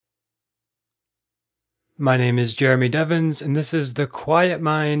My name is Jeremy Devins, and this is the Quiet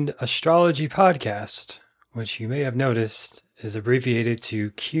Mind Astrology Podcast, which you may have noticed is abbreviated to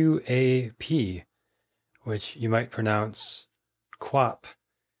QAP, which you might pronounce QAP.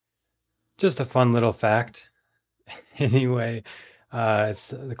 Just a fun little fact. Anyway, it's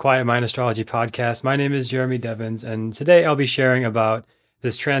the Quiet Mind Astrology Podcast. My name is Jeremy Devins, and today I'll be sharing about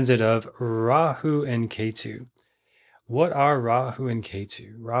this transit of Rahu and Ketu. What are Rahu and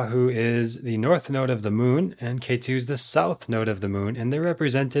Ketu? Rahu is the north node of the moon, and Ketu is the south node of the moon, and they're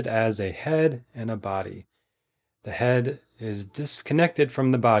represented as a head and a body. The head is disconnected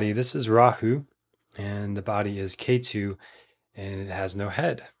from the body. This is Rahu, and the body is Ketu, and it has no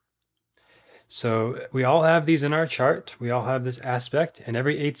head. So we all have these in our chart. We all have this aspect, and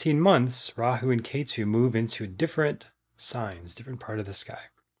every 18 months, Rahu and Ketu move into different signs, different part of the sky.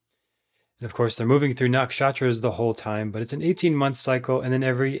 And of course, they're moving through nakshatras the whole time, but it's an 18-month cycle, and then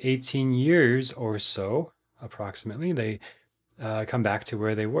every 18 years or so, approximately, they come back to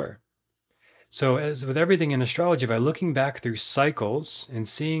where they were. So as with everything in astrology, by looking back through cycles and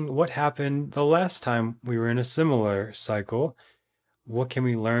seeing what happened the last time we were in a similar cycle, what can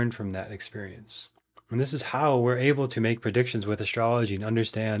we learn from that experience? And this is how we're able to make predictions with astrology and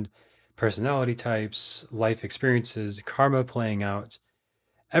understand personality types, life experiences, karma playing out.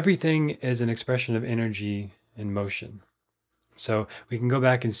 Everything is an expression of energy in motion. So we can go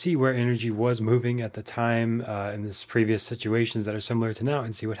back and see where energy was moving at the time in this previous situations that are similar to now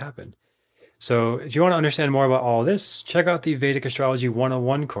and see what happened. So if you want to understand more about all this, check out the Vedic Astrology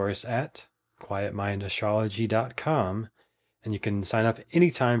 101 course at quietmindastrology.com. And you can sign up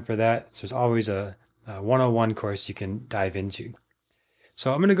anytime for that. So there's always a 101 course you can dive into.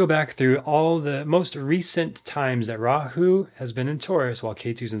 So I'm going to go back through all the most recent times that Rahu has been in Taurus while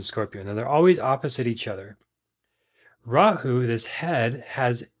Ketu's in Scorpio. Now, they're always opposite each other. Rahu, this head,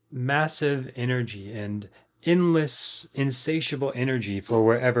 has massive energy and endless, insatiable energy for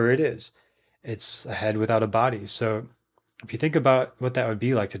wherever it is. It's a head without a body. So if you think about what that would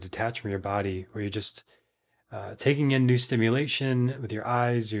be like to detach from your body, where you're just taking in new stimulation with your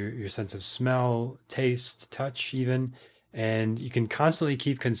eyes, your sense of smell, taste, touch even, and you can constantly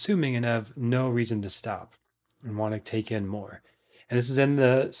keep consuming and have no reason to stop and want to take in more. And this is in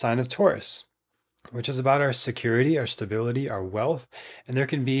the sign of Taurus, which is about our security, our stability, our wealth. And there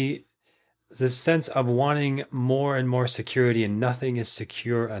can be this sense of wanting more and more security, and nothing is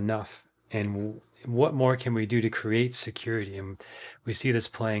secure enough. And what more can we do to create security? And we see this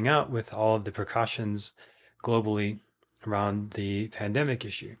playing out with all of the precautions globally around the pandemic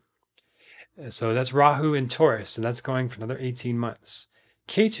issue. So that's Rahu in Taurus, and that's going for another 18 months.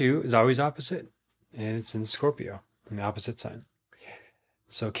 Ketu is always opposite, and it's in Scorpio, in the opposite sign.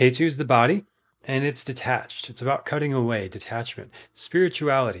 So Ketu is the body, and it's detached. It's about cutting away, detachment,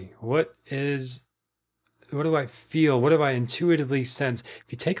 spirituality. What do I feel? What do I intuitively sense?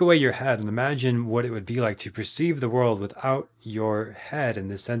 If you take away your head and imagine what it would be like to perceive the world without your head, in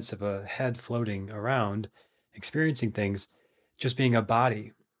the sense of a head floating around, experiencing things, just being a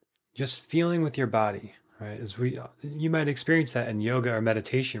body, just feeling with your body, right? You might experience that in yoga or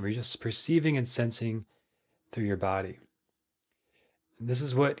meditation, where you're just perceiving and sensing through your body. And this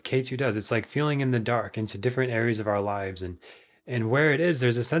is what Ketu does. It's like feeling in the dark into different areas of our lives, and where it is,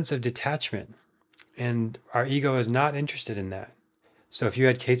 there's a sense of detachment. And our ego is not interested in that. So if you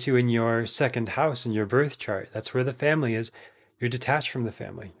had Ketu in your second house in your birth chart, that's where the family is. You're detached from the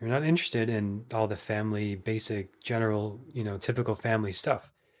family. You're not interested in all the family, basic, general, typical family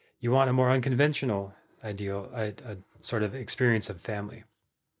stuff. You want a more unconventional ideal, a sort of experience of family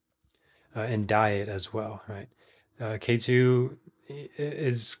and diet as well, right? Ketu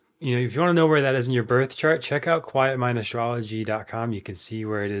is, if you want to know where that is in your birth chart, check out quietmindastrology.com. You can see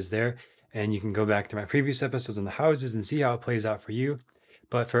where it is there. And you can go back to my previous episodes on the houses and see how it plays out for you.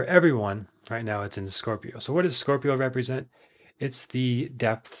 But for everyone, right now it's in Scorpio. So what does Scorpio represent? It's the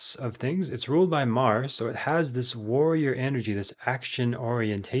depths of things. It's ruled by Mars, so it has this warrior energy, this action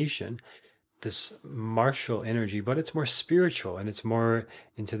orientation, this martial energy, but it's more spiritual and it's more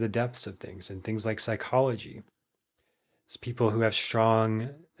into the depths of things and things like psychology. It's people who have strong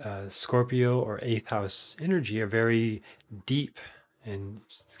Scorpio or eighth house energy are very deep. And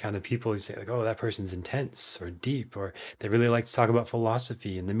it's kind of people who say like, oh, that person's intense or deep, or they really like to talk about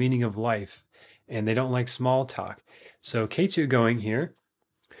philosophy and the meaning of life, and they don't like small talk. So Ketu going here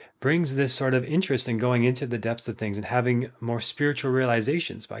brings this sort of interest in going into the depths of things and having more spiritual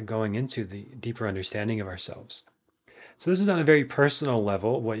realizations by going into the deeper understanding of ourselves. So this is on a very personal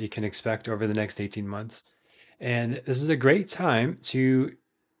level, what you can expect over the next 18 months. And this is a great time to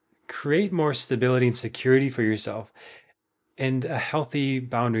create more stability and security for yourself. and healthy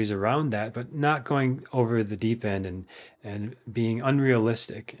boundaries around that, but not going over the deep end and being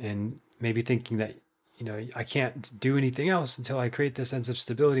unrealistic and maybe thinking that, I can't do anything else until I create this sense of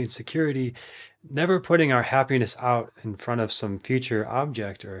stability and security, never putting our happiness out in front of some future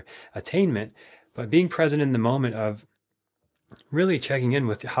object or attainment, but being present in the moment of really checking in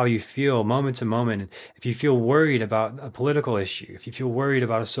with how you feel moment to moment. And if you feel worried about a political issue, if you feel worried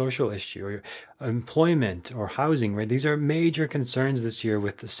about a social issue or employment or housing, right? These are major concerns this year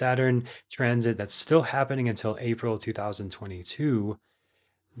with the Saturn transit that's still happening until April 2022.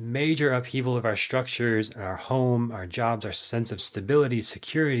 Major upheaval of our structures, our home, our jobs, our sense of stability,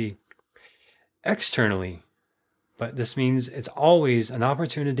 security externally. But this means it's always an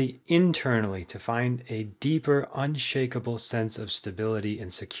opportunity internally to find a deeper, unshakable sense of stability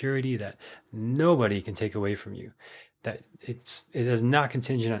and security that nobody can take away from you. That it is not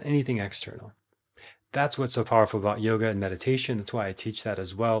contingent on anything external. That's what's so powerful about yoga and meditation. That's why I teach that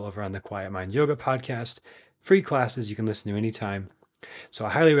as well over on the Quiet Mind Yoga podcast. Free classes you can listen to anytime. So I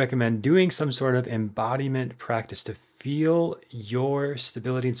highly recommend doing some sort of embodiment practice to feel your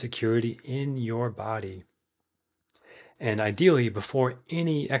stability and security in your body. And ideally before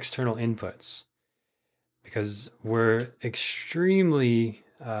any external inputs, because we're extremely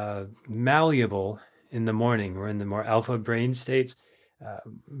malleable in the morning. We're in the more alpha brain states,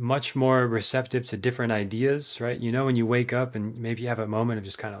 much more receptive to different ideas, right? When you wake up and maybe you have a moment of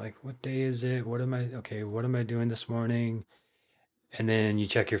just kind of like, what day is it? What am I doing this morning? And then you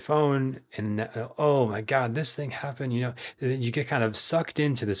check your phone and, oh my God, this thing happened, and you get kind of sucked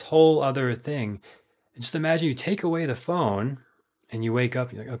into this whole other thing. And just imagine you take away the phone and you wake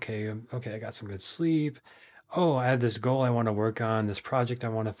up, you're like, okay, I got some good sleep. Oh, I have this goal I want to work on, this project I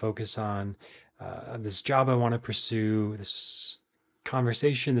want to focus on, this job I want to pursue, this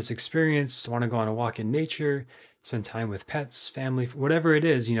conversation, this experience. I want to go on a walk in nature, spend time with pets, family, whatever it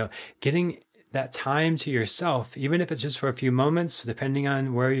is, getting that time to yourself, even if it's just for a few moments, depending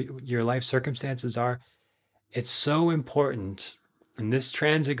on where your life circumstances are. It's so important. And this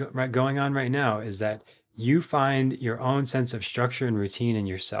transit going on right now is that you find your own sense of structure and routine in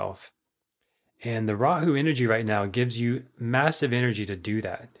yourself. And the Rahu energy right now gives you massive energy to do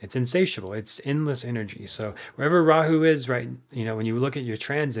that. It's insatiable. It's endless energy. So wherever Rahu is, right, when you look at your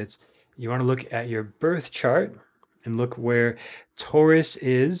transits, you want to look at your birth chart and look where Taurus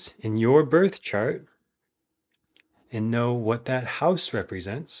is in your birth chart and know what that house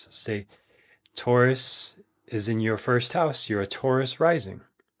represents. Say Taurus is in your first house, you're a Taurus rising.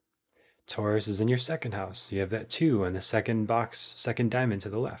 Taurus is in your second house. You have that 2 in the second box, second diamond to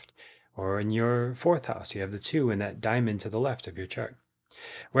the left. Or in your fourth house, you have the 2 in that diamond to the left of your chart.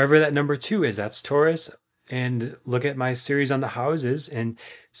 Wherever that number 2 is, that's Taurus. And look at my series on the houses and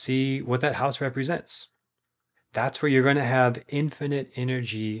see what that house represents. That's where you're going to have infinite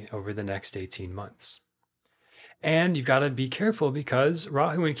energy over the next 18 months. And you've got to be careful because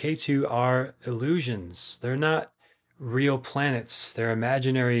Rahu and Ketu are illusions. They're not real planets. They're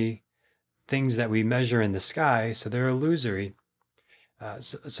imaginary things that we measure in the sky, so they're illusory.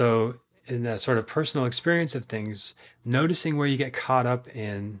 So in the sort of personal experience of things, noticing where you get caught up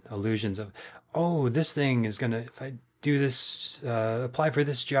in illusions of, oh, this thing is going to, if I do this, apply for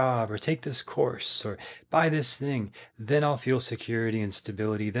this job or take this course or buy this thing, then I'll feel security and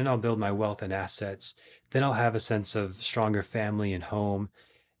stability. Then I'll build my wealth and assets. Then I'll have a sense of stronger family and home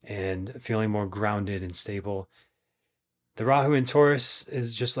and feeling more grounded and stable. The Rahu in Taurus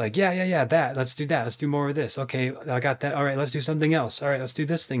is just like, yeah, that. Let's do that. Let's do more of this. Okay, I got that. All right, let's do something else. All right, let's do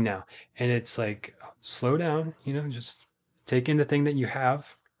this thing now. And it's like, slow down, just take in the thing that you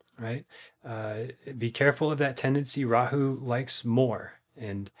have, right? Be careful of that tendency. Rahu likes more,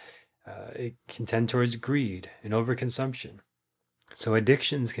 and it can tend towards greed and overconsumption. So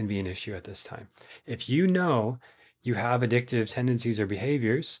addictions can be an issue at this time. If you know you have addictive tendencies or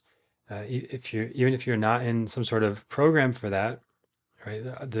behaviors, even if you're not in some sort of program for that, right?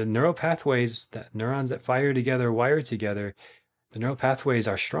 The neural pathways, that neurons that fire together, wire together, the neural pathways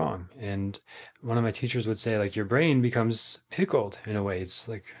are strong. And one of my teachers would say, like, your brain becomes pickled in a way. It's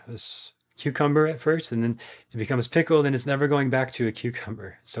like this cucumber at first, and then it becomes pickled, and it's never going back to a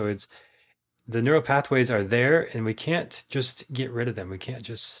cucumber. So the neural pathways are there, and we can't just get rid of them. We can't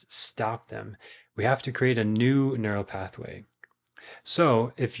just stop them. We have to create a new neural pathway.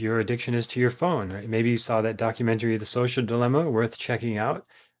 So if your addiction is to your phone, right? Maybe you saw that documentary, The Social Dilemma, worth checking out.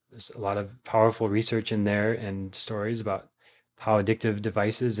 There's a lot of powerful research in there and stories about how addictive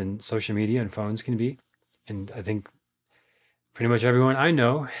devices and social media and phones can be. And I think pretty much everyone I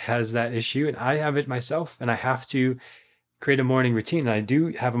know has that issue, and I have it myself, and I have to create a morning routine. And I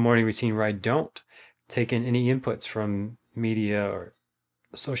do have a morning routine where I don't take in any inputs from media or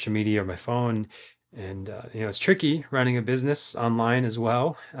social media or my phone. And, it's tricky running a business online as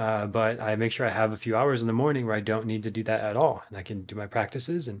well. But I make sure I have a few hours in the morning where I don't need to do that at all. And I can do my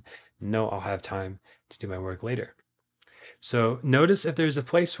practices and know I'll have time to do my work later. So notice if there's a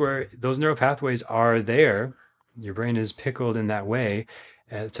place where those neural pathways are there, your brain is pickled in that way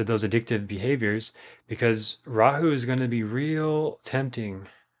to those addictive behaviors, because Rahu is going to be real tempting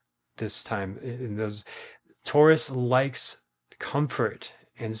this time. In those Taurus likes comfort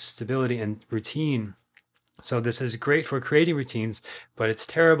and stability and routine. So this is great for creating routines, but it's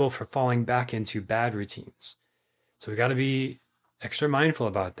terrible for falling back into bad routines. So we got to be extra mindful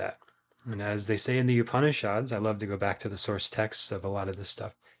about that. And as they say in the Upanishads, I love to go back to the source texts of a lot of this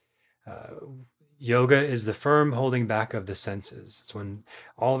stuff. Yoga is the firm holding back of the senses. It's when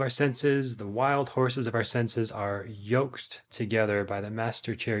all of our senses, the wild horses of our senses, are yoked together by the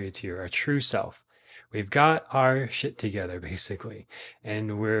master charioteer, our true self. We've got our shit together, basically,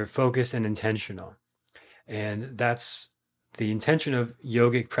 and we're focused and intentional. And that's the intention of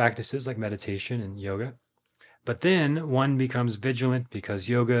yogic practices like meditation and yoga. But then one becomes vigilant because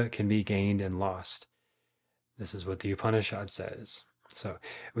yoga can be gained and lost. This is what the Upanishad says. So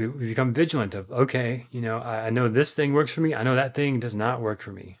we become vigilant of, okay, I know this thing works for me. I know that thing does not work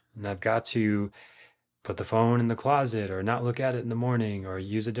for me. And I've got to put the phone in the closet or not look at it in the morning or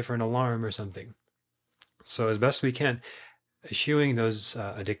use a different alarm or something. So as best we can, eschewing those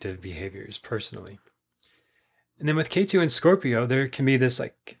addictive behaviors personally. And then with Ketu and Scorpio, there can be this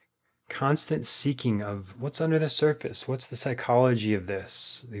constant seeking of what's under the surface, what's the psychology of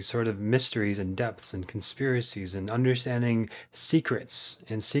this, these sort of mysteries and depths and conspiracies and understanding secrets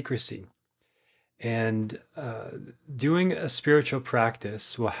and secrecy. And doing a spiritual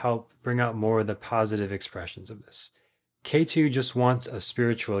practice will help bring out more of the positive expressions of this. Ketu just wants a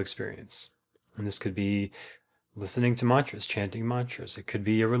spiritual experience. And this could be listening to mantras, chanting mantras. It could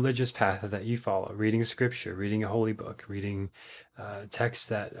be a religious path that you follow, reading scripture, reading a holy book, reading texts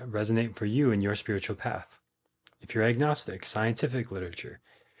that resonate for you in your spiritual path. If you're agnostic, scientific literature,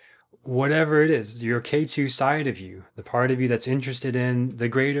 whatever it is, your K2 side of you, the part of you that's interested in the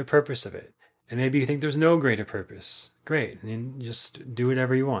greater purpose of it. And maybe you think there's no greater purpose. Great. And just do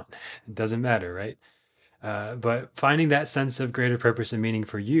whatever you want. It doesn't matter, right? But finding that sense of greater purpose and meaning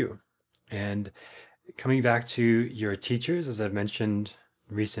for you. And coming back to your teachers, as I've mentioned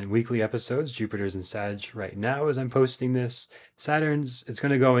in recent weekly episodes, Jupiter's in Sag right now as I'm posting this. It's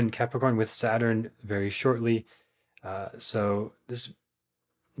going to go in Capricorn with Saturn very shortly. So this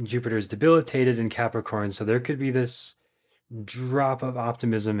Jupiter is debilitated in Capricorn. So there could be this drop of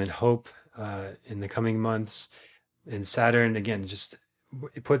optimism and hope in the coming months. And Saturn, again,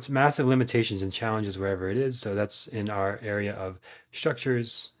 it puts massive limitations and challenges wherever it is. So that's in our area of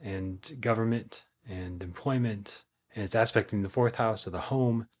structures and government and employment, and it's aspecting the fourth house of the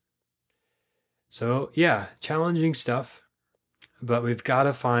home. So yeah, challenging stuff, but we've got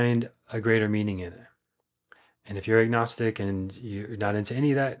to find a greater meaning in it. And if you're agnostic and you're not into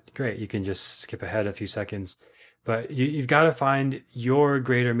any of that, great, you can just skip ahead a few seconds. But you've got to find your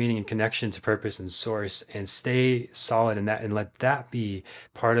greater meaning and connection to purpose and source and stay solid in that and let that be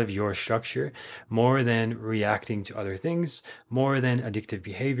part of your structure more than reacting to other things, more than addictive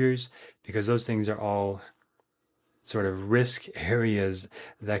behaviors, because those things are all sort of risk areas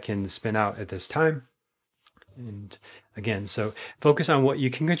that can spin out at this time. And again, so focus on what you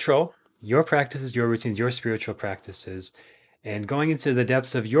can control, your practices, your routines, your spiritual practices, and going into the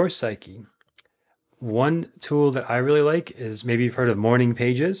depths of your psyche. One tool that I really like is, maybe you've heard of morning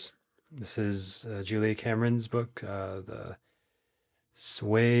pages. This is Julia Cameron's book, The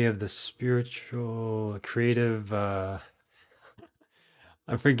Sway of the Spiritual Creative. I'm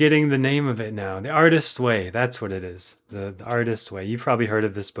forgetting the name of it now. The Artist's Way. That's what it is. The Artist's Way. You've probably heard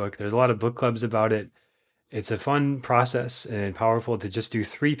of this book. There's a lot of book clubs about it. It's a fun process and powerful to just do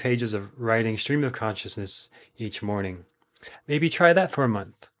 3 pages of writing stream of consciousness each morning. Maybe try that for a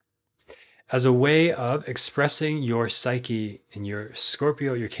month as a way of expressing your psyche and your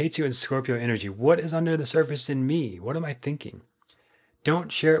Scorpio, your Ketu and Scorpio energy. What is under the surface in me? What am I thinking?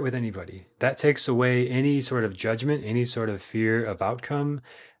 Don't share it with anybody. That takes away any sort of judgment, any sort of fear of outcome,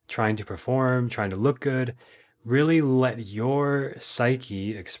 trying to perform, trying to look good. Really let your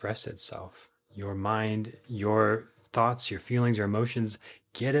psyche express itself. Your mind, your thoughts, your feelings, your emotions,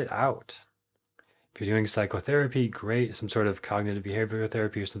 get it out. If you're doing psychotherapy, great. Some sort of cognitive behavioral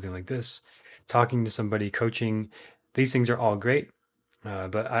therapy or something like this. Talking to somebody, coaching, these things are all great.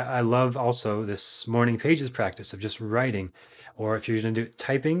 But I love also this morning pages practice of just writing. Or if you're going to do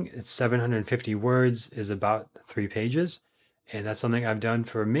typing, it's 750 words is about 3 pages. And that's something I've done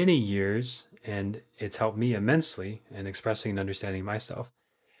for many years. and it's helped me immensely in expressing and understanding myself.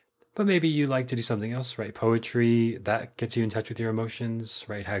 But maybe you like to do something else, write poetry, that gets you in touch with your emotions,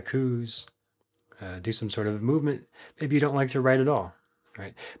 write haikus, do some sort of movement. Maybe you don't like to write at all,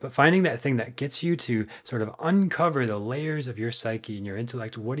 right? But finding that thing that gets you to sort of uncover the layers of your psyche and your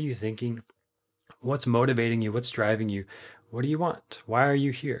intellect. What are you thinking? What's motivating you? What's driving you? What do you want? Why are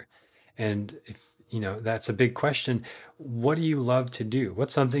you here? And if that's a big question. What do you love to do?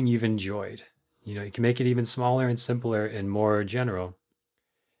 What's something you've enjoyed? You can make it even smaller and simpler and more general.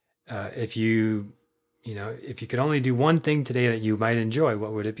 If you could only do one thing today that you might enjoy,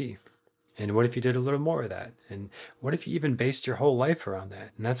 what would it be? And what if you did a little more of that? And what if you even based your whole life around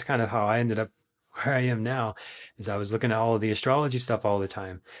that? And that's kind of how I ended up where I am now, is I was looking at all of the astrology stuff all the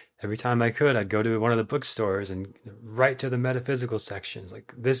time. Every time I could, I'd go to one of the bookstores and right to the metaphysical sections.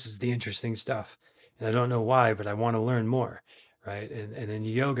 Like, this is the interesting stuff. And I don't know why, but I want to learn more, right? And then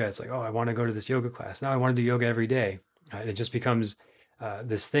yoga, it's like, oh, I want to go to this yoga class. Now I want to do yoga every day. Right? It just becomes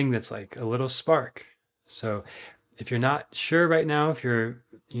this thing that's like a little spark. So if you're not sure right now, if you're,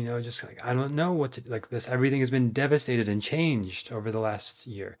 just like, I don't know what to, like this, everything has been devastated and changed over the last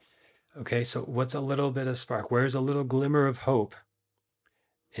year. Okay, so what's a little bit of spark? Where's a little glimmer of hope?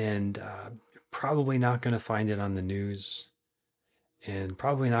 And probably not going to find it on the news, and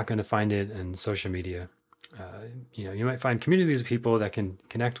probably not going to find it in social media. You might find communities of people that can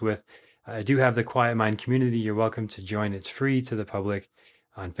connect with. I do have the Quiet Mind community. You're welcome to join. It's free to the public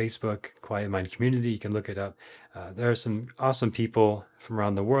on Facebook, Quiet Mind Community. You can look it up. There are some awesome people from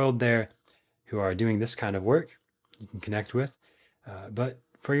around the world there who are doing this kind of work you can connect with. But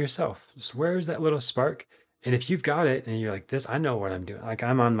for yourself, just where is that little spark? And if you've got it and you're like, this, I know what I'm doing. Like,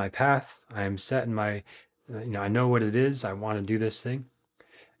 I'm on my path. I'm set in my, I know what it is. I want to do this thing.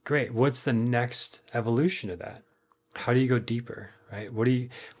 Great. What's the next evolution of that? How do you go deeper, right?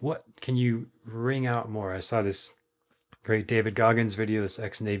 What can you wring out more? I saw this great David Goggins video, this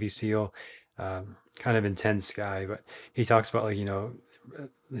ex-Navy SEAL, kind of intense guy, but he talks about, like,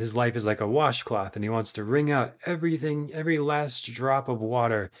 his life is like a washcloth and he wants to wring out everything, every last drop of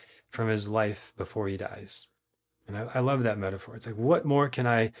water from his life before he dies. And I love that metaphor. It's like, what more can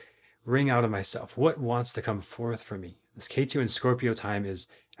I wring out of myself? What wants to come forth from me? This Ketu and Scorpio time is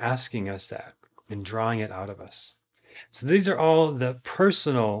asking us that and drawing it out of us. So these are all the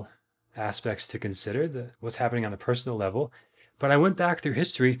personal aspects to consider, what's happening on a personal level. But I went back through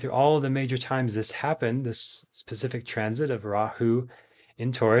history, through all of the major times this happened, this specific transit of Rahu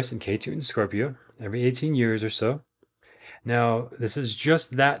in Taurus and Ketu in Scorpio, every 18 years or so. Now, this is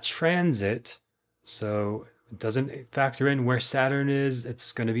just that transit, so it doesn't factor in where Saturn is.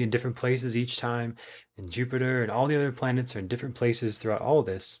 It's going to be in different places each time, and Jupiter and all the other planets are in different places throughout all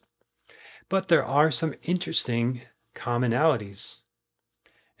this. But there are some interesting commonalities.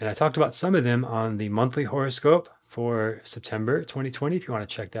 And I talked about some of them on the monthly horoscope for September 2020, if you want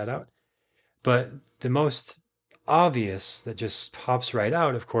to check that out. But the most obvious that just pops right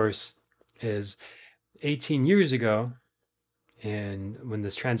out, of course, is 18 years ago, and when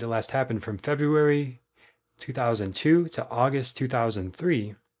this transit last happened from February 2002 to August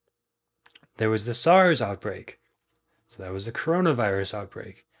 2003, there was the SARS outbreak. So that was the coronavirus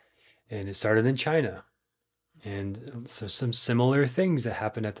outbreak. And it started in China. And so some similar things that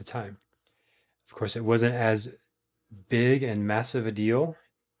happened at the time. Of course, it wasn't as big and massive a deal,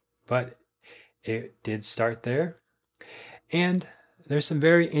 but it did start there. And there's some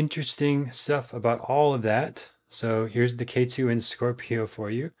very interesting stuff about all of that. So here's the Ketu in Scorpio for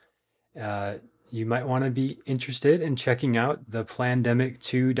you. You might want to be interested in checking out the Plandemic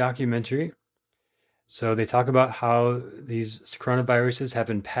 2 documentary. So they talk about how these coronaviruses have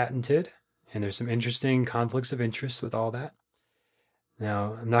been patented, and there's some interesting conflicts of interest with all that.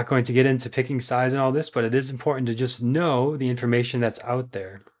 Now, I'm not going to get into picking sides and all this, but it is important to just know the information that's out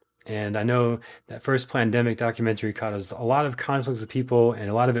there. And I know that first Plandemic documentary caused a lot of conflicts with people, and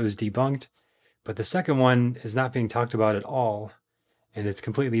a lot of it was debunked. But the second one is not being talked about at all, and it's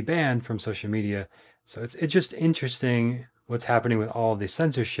completely banned from social media. So it's just interesting what's happening with all of the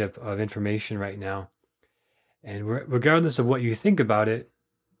censorship of information right now. And regardless of what you think about it,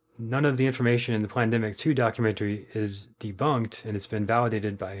 none of the information in the Plandemic 2 documentary is debunked, and it's been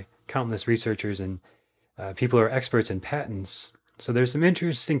validated by countless researchers and people who are experts in patents. So there's some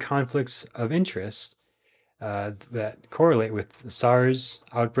interesting conflicts of interest that correlate with the SARS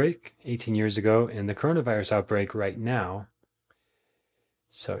outbreak 18 years ago and the coronavirus outbreak right now.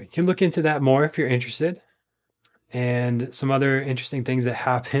 So you can look into that more if you're interested. And some other interesting things that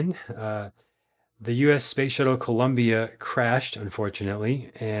happened. The U.S. Space Shuttle Columbia crashed, unfortunately,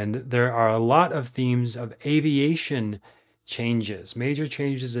 and there are a lot of themes of aviation changes, major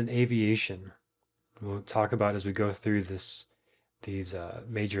changes in aviation. We'll talk about as we go through these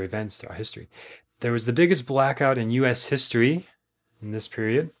major events throughout history. There was the biggest blackout in U.S. history in this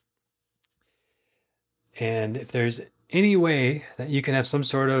period. And if there's any way that you can have some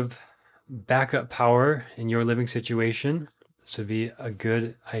sort of backup power in your living situation, this would be a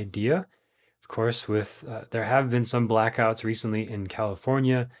good idea. Of course, with there have been some blackouts recently in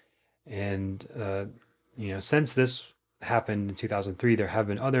California, and since this happened in 2003, there have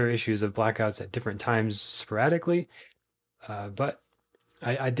been other issues of blackouts at different times sporadically, but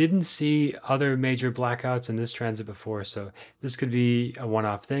I didn't see other major blackouts in this transit before, so this could be a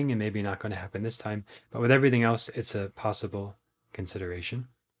one-off thing and maybe not going to happen this time. But with everything else, it's a possible consideration.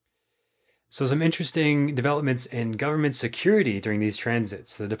 So some interesting developments in government security during these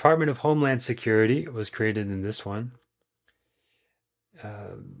transits. The Department of Homeland Security was created in this one.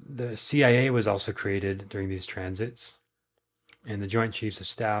 The CIA was also created during these transits. And the Joint Chiefs of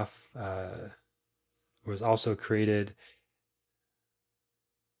Staff was also created.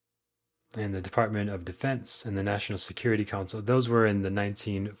 And the Department of Defense and the National Security Council. Those were in the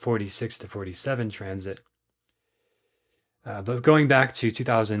 1946 to 47 transit. But going back to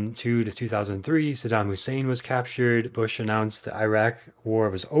 2002 to 2003, Saddam Hussein was captured. Bush announced the Iraq war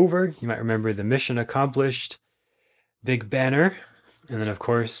was over. You might remember the mission accomplished, big banner. And then, of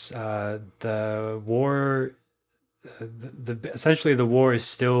course, the war, essentially the war is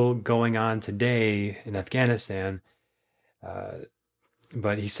still going on today in Afghanistan.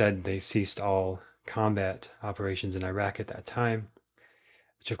 But he said they ceased all combat operations in Iraq at that time,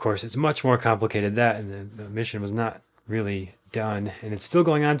 which of course is much more complicated than that, and the mission was not really done, and it's still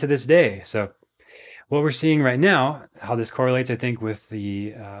going on to this day. So what we're seeing right now, how this correlates, I think, with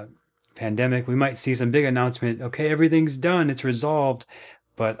the pandemic, we might see some big announcement, okay, everything's done, it's resolved,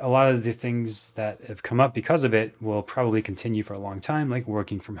 but a lot of the things that have come up because of it will probably continue for a long time, like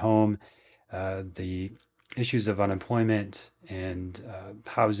working from home, the issues of unemployment and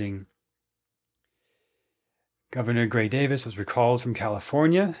housing. Governor Gray Davis was recalled from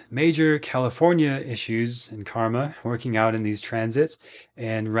California. Major California issues in karma working out in these transits.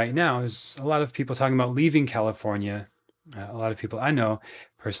 And right now, there's a lot of people talking about leaving California. A lot of people I know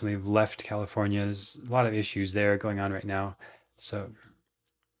personally have left California. There's a lot of issues there going on right now. So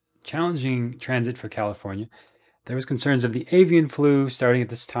challenging transit for California. There was concerns of the avian flu starting at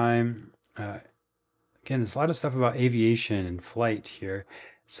this time. Again, there's a lot of stuff about aviation and flight here.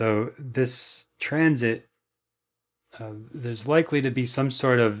 So this transit, there's likely to be some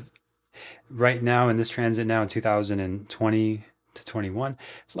sort of, right now in this transit now in 2020 to 21,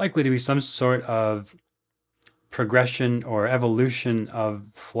 it's likely to be some sort of progression or evolution of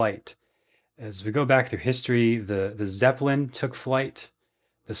flight. As we go back through history, the Zeppelin took flight,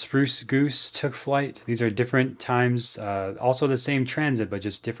 the Spruce Goose took flight. These are different times, also the same transit, but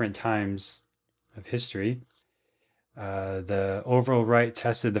just different times of history. The Orville Wright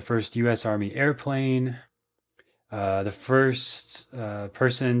tested the first U.S. Army airplane. The first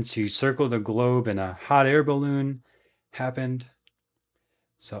person to circle the globe in a hot air balloon happened.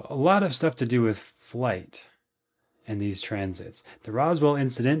 So a lot of stuff to do with flight in these transits. The Roswell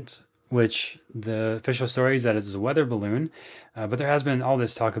incident, which the official story is that it's a weather balloon, but there has been all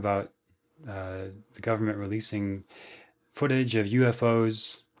this talk about the government releasing footage of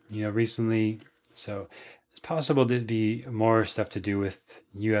UFOs, recently. So it's possible to be more stuff to do with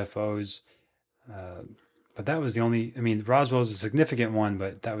UFOs. But that was the only, Roswell is a significant one,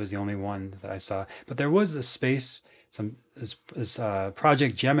 but that was the only one that I saw. But there was a space, this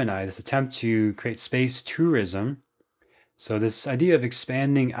Project Gemini, this attempt to create space tourism. So this idea of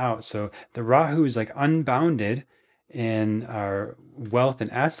expanding out. So the Rahu is like unbounded in our wealth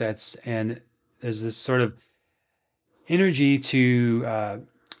and assets. And there's this sort of energy to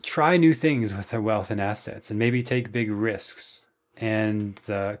try new things with their wealth and assets and maybe take big risks. And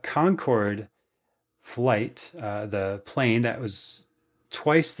the Concorde flight, the plane that was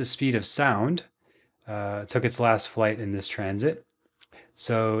twice the speed of sound, took its last flight in this transit.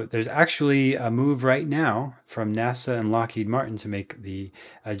 So there's actually a move right now from NASA and Lockheed Martin to make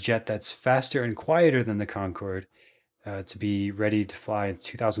a jet that's faster and quieter than the Concorde to be ready to fly in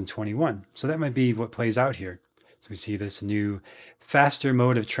 2021. So that might be what plays out here. So we see this new, faster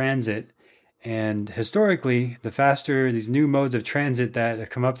mode of transit. And historically, these new modes of transit that have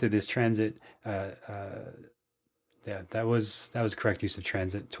come up through this transit, that was correct use of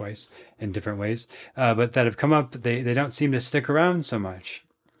transit twice in different ways. But that have come up, they don't seem to stick around so much.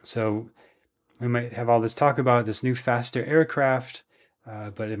 So we might have all this talk about this new faster aircraft,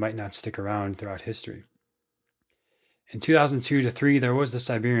 but it might not stick around throughout history. In 2002 to 3, there was the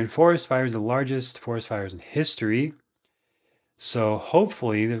Siberian forest fires, the largest forest fires in history. So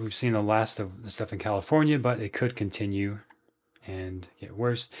hopefully that we've seen the last of the stuff in California, but it could continue and get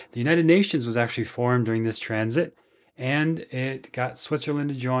worse. The United Nations was actually formed during this transit, and it got Switzerland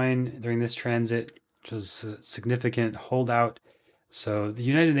to join during this transit, which was a significant holdout. So the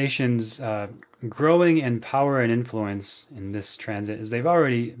United Nations growing in power and influence in this transit, as they've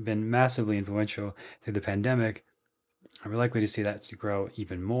already been massively influential through the pandemic, we're likely to see that to grow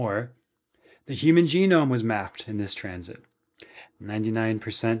even more. The human genome was mapped in this transit.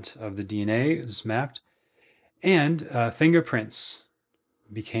 99% of the DNA is mapped, and fingerprints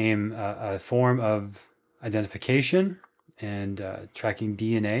became a form of identification and tracking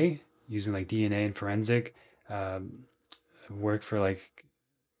DNA using like DNA and forensic work for like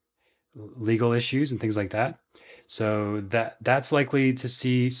legal issues and things like that. So that's likely to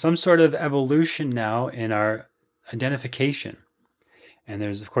see some sort of evolution now in our identification. And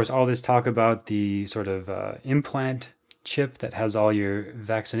there's of course all this talk about the sort of implant chip that has all your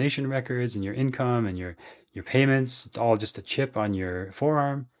vaccination records and your income and your payments. It's all just a chip on your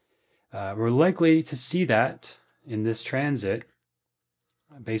forearm. We're likely to see that in this transit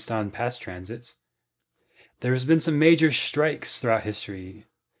based on past transits. There's been some major strikes throughout history.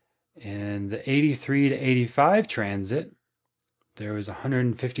 In the 83 to 85 transit, there was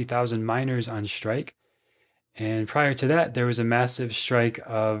 150,000 miners on strike. And prior to that, there was a massive strike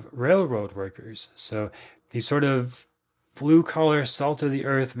of railroad workers. So these sort of blue collar, salt of the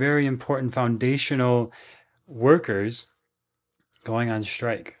earth, very important foundational workers going on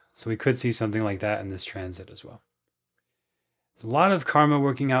strike. So we could see something like that in this transit as well. There's a lot of karma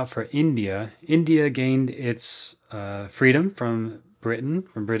working out for India. India gained its freedom from Britain,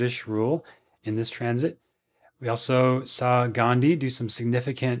 from British rule in this transit. We also saw Gandhi do some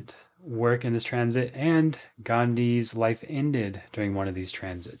significant work in this transit, and Gandhi's life ended during one of these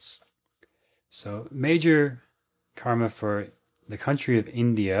transits. So major karma for the country of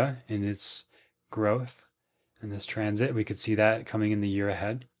India in its growth in this transit. We could see that coming in the year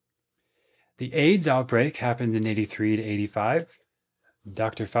ahead. The AIDS outbreak happened in 83 to 85.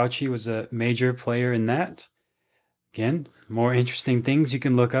 Dr. Fauci was a major player in that. Again, more interesting things you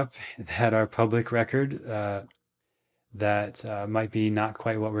can look up that are public record that might be not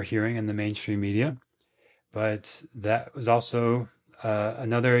quite what we're hearing in the mainstream media. But that was also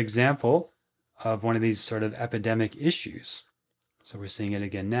another example of one of these sort of epidemic issues. So we're seeing it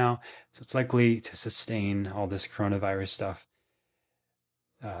again now. So it's likely to sustain all this coronavirus stuff,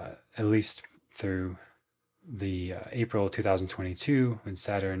 at least through the April 2022 when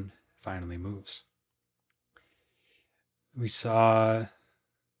Saturn finally moves. We saw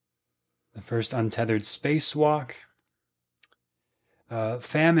the first untethered spacewalk.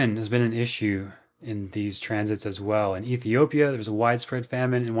 Famine has been an issue in these transits as well. In Ethiopia, there was a widespread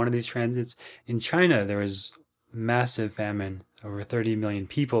famine in one of these transits. In China, there was massive famine, over 30 million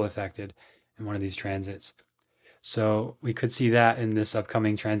people affected in one of these transits. So we could see that in this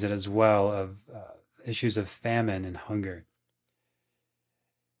upcoming transit as well, of issues of famine and hunger.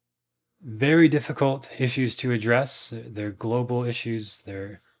 Very difficult issues to address. They're global issues.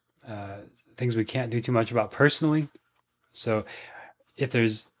 They're things we can't do too much about personally. So if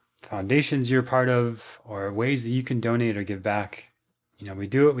there's foundations you're part of or ways that you can donate or give back, we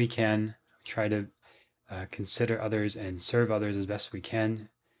do what we can. Try to consider others and serve others as best we can.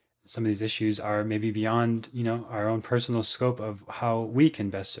 Some of these issues are maybe beyond, our own personal scope of how we can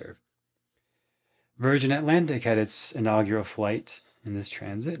best serve. Virgin Atlantic had its inaugural flight in this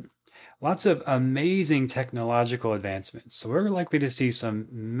transit. Lots of amazing technological advancements. So we're likely to see some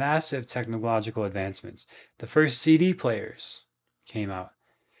massive technological advancements. The first CD players came out.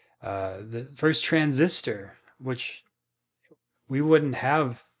 The first transistor, which we wouldn't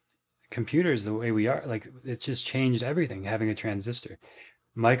have computers the way we are. Like, it just changed everything, having a transistor.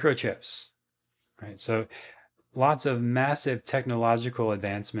 Microchips, right? So lots of massive technological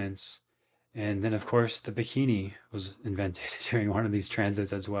advancements. And then, of course, the bikini was invented during one of these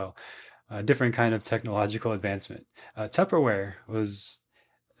transits as well. A different kind of technological advancement. Tupperware was,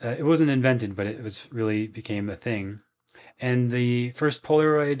 it wasn't invented, but it was really became a thing. And the first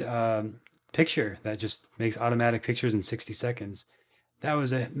Polaroid picture that just makes automatic pictures in 60 seconds, that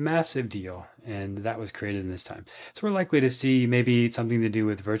was a massive deal, and that was created in this time. So we're likely to see maybe something to do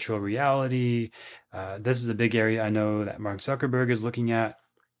with virtual reality. This is a big area I know that Mark Zuckerberg is looking at,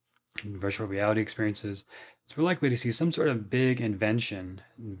 virtual reality experiences. So we're likely to see some sort of big invention,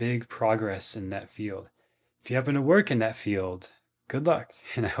 big progress in that field. If you happen to work in that field, good luck,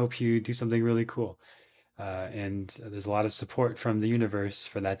 and I hope you do something really cool. And there's a lot of support from the universe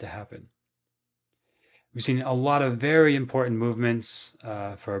for that to happen. We've seen a lot of very important movements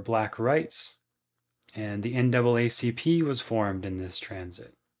for Black rights. And the NAACP was formed in this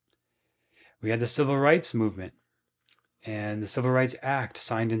transit. We had the Civil Rights Movement and the Civil Rights Act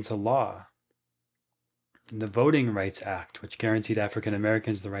signed into law. And the Voting Rights Act, which guaranteed African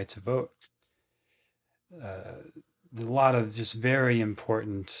Americans the right to vote. A lot of just very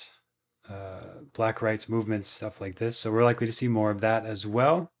important Black rights movements, stuff like this. So we're likely to see more of that as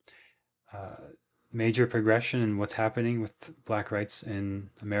well. Major progression in what's happening with Black rights in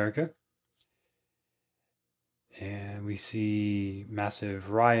America. And we see massive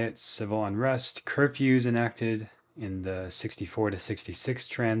riots, civil unrest, curfews enacted in the 64 to 66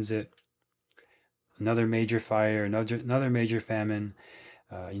 transit. Another major fire, another major famine.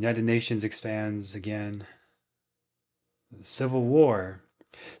 United Nations expands again. The Civil War.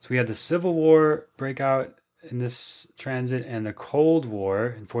 So we had the Civil War breakout in this transit, and the Cold War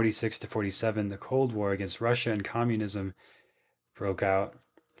in 46 to 47. The Cold War against Russia and communism broke out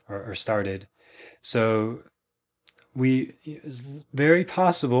or started. So it's very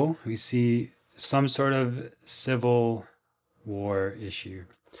possible we see some sort of civil war issue.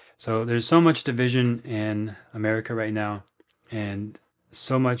 So there's so much division in America right now, and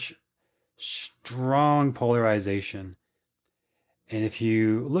so much strong polarization. And if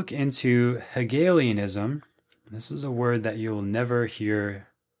you look into Hegelianism, this is a word that you'll never hear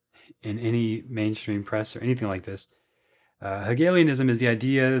in any mainstream press or anything like this. Hegelianism is the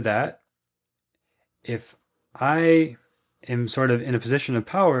idea that if I am sort of in a position of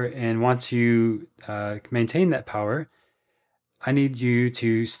power and want to maintain that power, I need you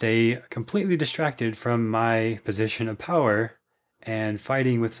to stay completely distracted from my position of power and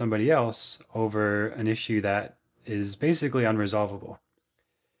fighting with somebody else over an issue that is basically unresolvable,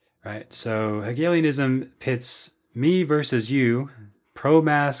 right? So Hegelianism pits me versus you,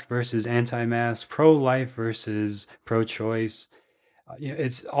 pro-mask versus anti-mask, pro-life versus pro-choice.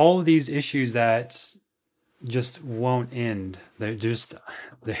 It's all of these issues that just won't end. They're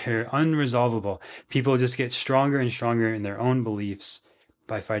unresolvable. People just get stronger and stronger in their own beliefs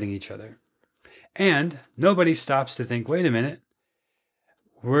by fighting each other. And nobody stops to think, wait a minute,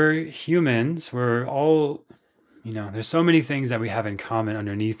 we're humans, we're all, there's so many things that we have in common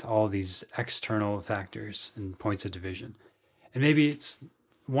underneath all these external factors and points of division. And maybe it's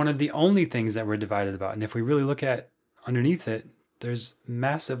one of the only things that we're divided about. And if we really look at underneath it, there's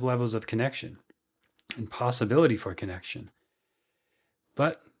massive levels of connection and possibility for connection.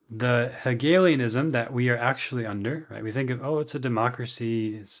 But the Hegelianism that we are actually under, right? We think of, it's a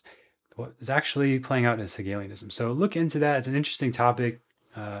democracy. It's what is actually playing out as Hegelianism. So look into that. It's an interesting topic,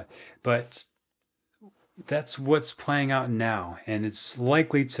 but that's what's playing out now, and it's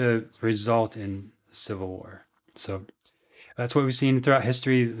likely to result in civil war. So that's what we've seen throughout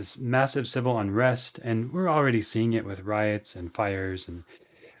history, this massive civil unrest, and we're already seeing it with riots and fires and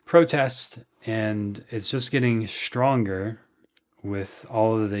protests, and it's just getting stronger with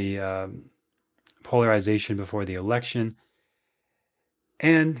all of the polarization before the election.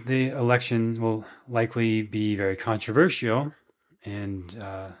 And the election will likely be very controversial and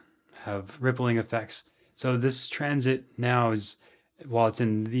have rippling effects. So this transit now is, while it's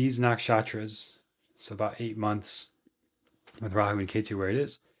in these nakshatras, it's about 8 months with Rahu and Ketu where it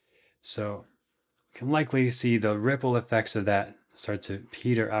is. So you can likely see the ripple effects of that start to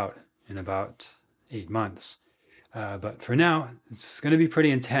peter out in about 8 months. But for now, it's going to be pretty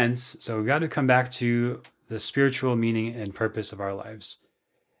intense. So we've got to come back to the spiritual meaning and purpose of our lives.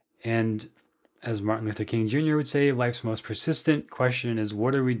 And as Martin Luther King Jr. would say, life's most persistent question is,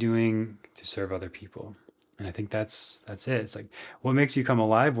 what are we doing to serve other people? And I think that's it. It's like, what makes you come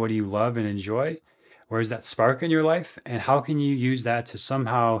alive? What do you love and enjoy? Where's that spark in your life? And how can you use that to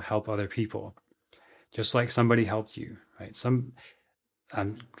somehow help other people? Just like somebody helped you, right?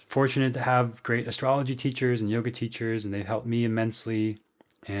 I'm fortunate to have great astrology teachers and yoga teachers, and they've helped me immensely.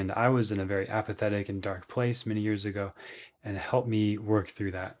 And I was in a very apathetic and dark place many years ago, and it helped me work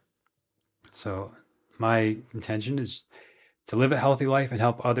through that. So my intention is to live a healthy life and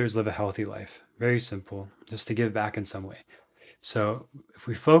help others live a healthy life. Very simple, just to give back in some way. So if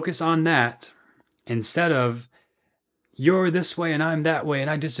we focus on that, instead of you're this way and I'm that way and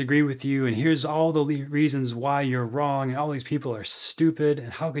I disagree with you and here's all the reasons why you're wrong and all these people are stupid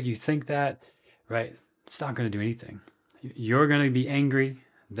and how could you think that, right? It's not going to do anything. You're going to be angry.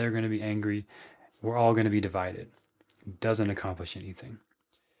 They're going to be angry. We're all going to be divided. It doesn't accomplish anything.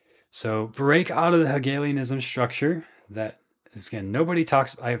 So break out of the Hegelianism structure that is, again, nobody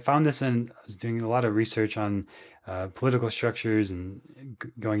talks. I found this I was doing a lot of research on political structures and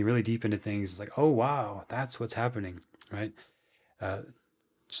going really deep into things. It's like, oh, wow, that's what's happening, right?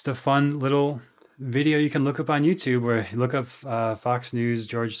 Just a fun little video you can look up on YouTube where you look up Fox News,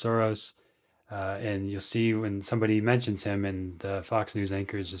 George Soros, And you'll see when somebody mentions him, and the Fox News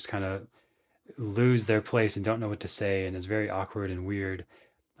anchors just kind of lose their place and don't know what to say, and it's very awkward and weird.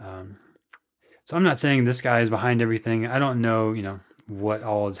 Um, so I'm not saying this guy is behind everything. I don't know, what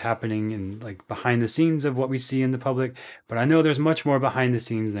all is happening and like behind the scenes of what we see in the public, but I know there's much more behind the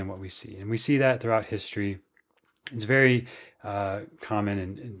scenes than what we see, and we see that throughout history. It's very common,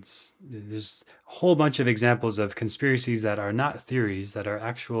 and there's a whole bunch of examples of conspiracies that are not theories, that are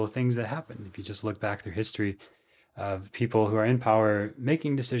actual things that happen. If you just look back through history of people who are in power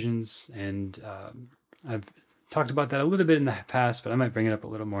making decisions, and I've talked about that a little bit in the past, but I might bring it up a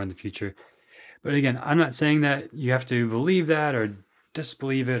little more in the future. But again, I'm not saying that you have to believe that or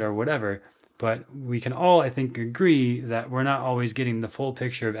disbelieve it or whatever, but we can all, I think, agree that we're not always getting the full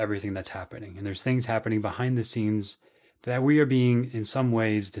picture of everything that's happening. And there's things happening behind the scenes that we are being, in some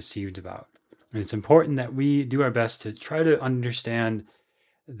ways, deceived about. And it's important that we do our best to try to understand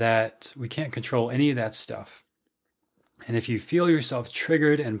that we can't control any of that stuff. And if you feel yourself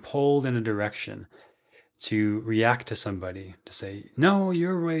triggered and pulled in a direction to react to somebody, to say, no,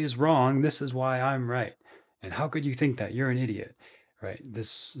 your way is wrong, this is why I'm right, and how could you think that? You're an idiot, right?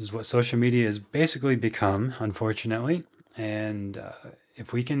 This is what social media has basically become, unfortunately. And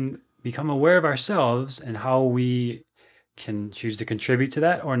if we can become aware of ourselves and how we can choose to contribute to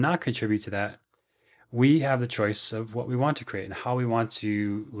that or not contribute to that, we have the choice of what we want to create and how we want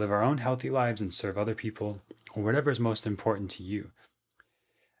to live our own healthy lives and serve other people, or whatever is most important to you.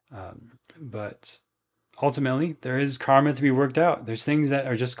 But ultimately, there is karma to be worked out. There's things that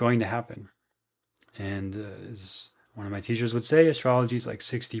are just going to happen. And as one of my teachers would say, astrology is like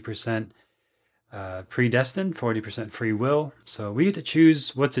 60% predestined, 40% free will. So we get to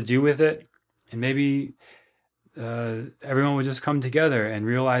choose what to do with it. And maybe everyone would just come together and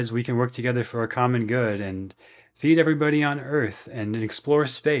realize we can work together for a common good and feed everybody on Earth and explore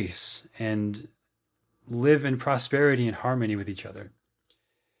space and live in prosperity and harmony with each other.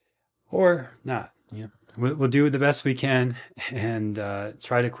 Or not, We'll do the best we can and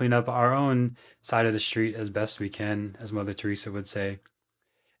try to clean up our own side of the street as best we can, as Mother Teresa would say,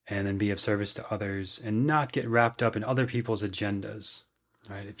 and then be of service to others and not get wrapped up in other people's agendas.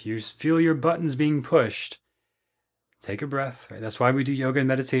 Right? If you feel your buttons being pushed, take a breath. Right? That's why we do yoga and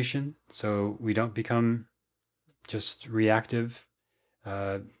meditation, so we don't become just reactive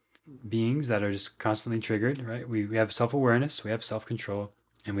beings that are just constantly triggered. Right? We have self-awareness, we have self-control,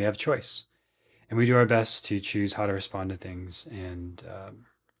 and we have choice. And we do our best to choose how to respond to things. And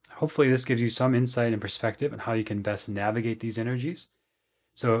hopefully this gives you some insight and perspective on how you can best navigate these energies.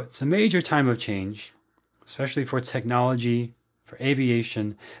 So it's a major time of change, especially for technology, for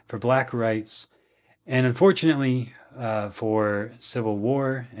aviation, for Black rights, and unfortunately for civil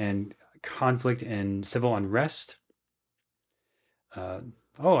war and conflict and civil unrest. I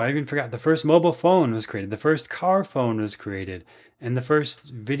even forgot the first mobile phone was created, the first car phone was created, and the first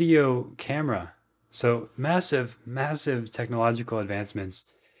video camera. So massive, massive technological advancements,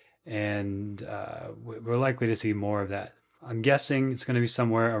 and we're likely to see more of that. I'm guessing it's going to be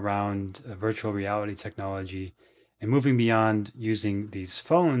somewhere around virtual reality technology and moving beyond using these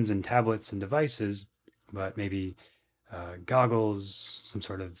phones and tablets and devices, but maybe goggles, some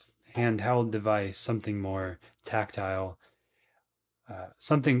sort of handheld device, something more tactile,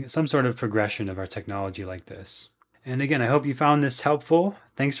 some sort of progression of our technology like this. And again, I hope you found this helpful.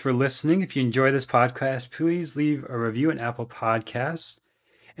 Thanks for listening. If you enjoy this podcast, please leave a review on Apple Podcasts.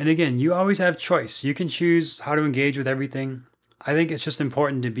 And again, you always have choice. You can choose how to engage with everything. I think it's just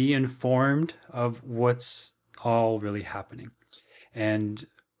important to be informed of what's all really happening. And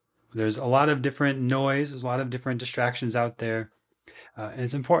there's a lot of different noise. There's a lot of different distractions out there. And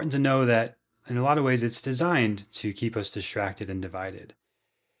it's important to know that in a lot of ways, it's designed to keep us distracted and divided.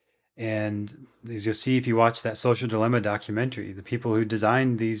 And as you'll see if you watch that Social Dilemma documentary, the people who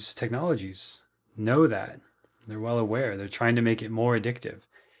designed these technologies know that. They're well aware. They're trying to make it more addictive.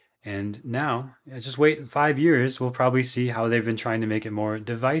 And now, just wait 5 years, we'll probably see how they've been trying to make it more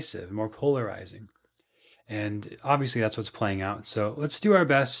divisive, more polarizing. And obviously that's what's playing out. So let's do our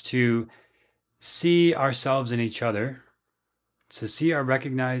best to see ourselves in each other, to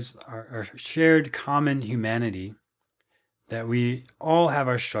recognize our shared common humanity, that we all have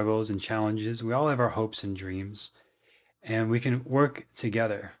our struggles and challenges. We all have our hopes and dreams, and we can work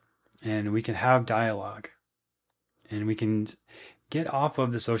together, and we can have dialogue, and we can get off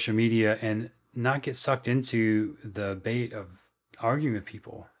of the social media and not get sucked into the bait of arguing with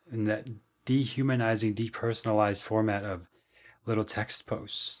people in that dehumanizing, depersonalized format of little text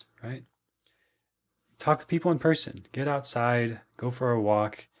posts, right? Talk to people in person, get outside, go for a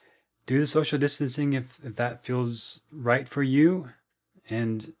walk, do the social distancing if that feels right for you.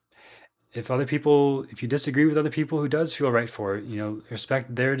 And if you disagree with other people who does feel right for it,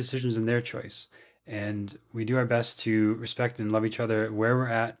 respect their decisions and their choice. And we do our best to respect and love each other where we're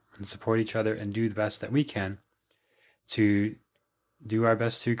at and support each other and do the best that we can to do our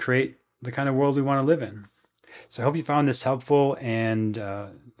best to create the kind of world we want to live in. So I hope you found this helpful. And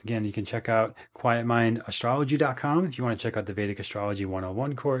again, you can check out quietmindastrology.com if you want to check out the Vedic Astrology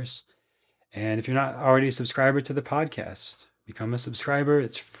 101 course. And if you're not already a subscriber to the podcast, become a subscriber.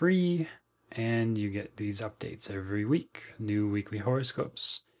 It's free. And you get these updates every week, new weekly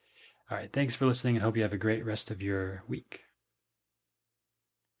horoscopes. All right. Thanks for listening and hope you have a great rest of your week.